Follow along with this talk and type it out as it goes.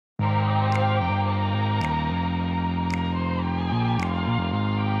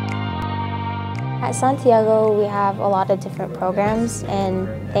At Santiago, we have a lot of different programs, and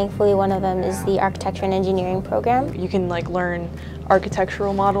thankfully one of them is the Architecture and Engineering program. You can learn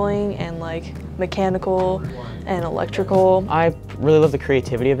architectural modeling and mechanical and electrical. I really love the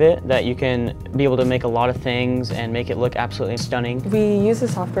creativity of it, that you can be able to make a lot of things and make it look absolutely stunning. We use a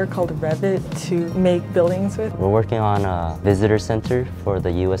software called Revit to make buildings with. We're working on a visitor center for the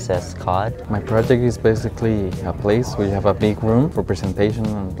USS COD. My project is basically a place where you have a big room for presentation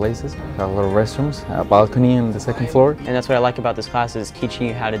and places, a lot of restrooms, a balcony on the second floor. And that's what I like about this class, is teaching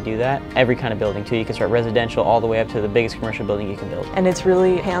you how to do that. Every kind of building too. You can start residential all the way up to the biggest commercial building you can build. And it's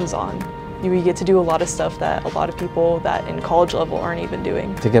really hands-on. You get to do a lot of stuff that a lot of people that in college level aren't even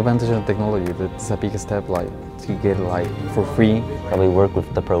doing. Take advantage of technology, that's a big step, to get for free. We work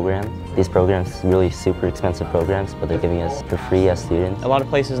with the program. These programs, really super expensive programs, but they're giving us for free as students. A lot of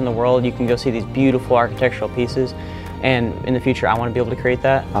places in the world you can go see these beautiful architectural pieces, and in the future I want to be able to create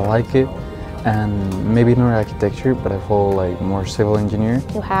that. I like it, and maybe not architecture, but I feel more civil engineer.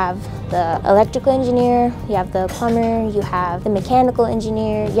 You have the electrical engineer, you have the plumber, you have the mechanical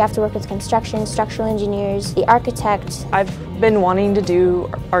engineer, you have to work with construction, structural engineers, the architect. I've been wanting to do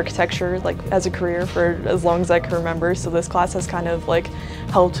architecture as a career for as long as I can remember, so this class has kind of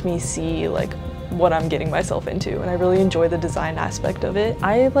helped me see what I'm getting myself into, and I really enjoy the design aspect of it.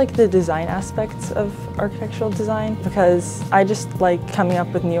 I like the design aspects of architectural design because I just like coming up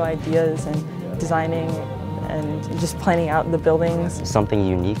with new ideas and designing and just planning out the buildings. Something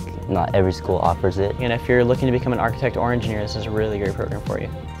unique, not every school offers it. And if you're looking to become an architect or engineer, this is a really great program for you.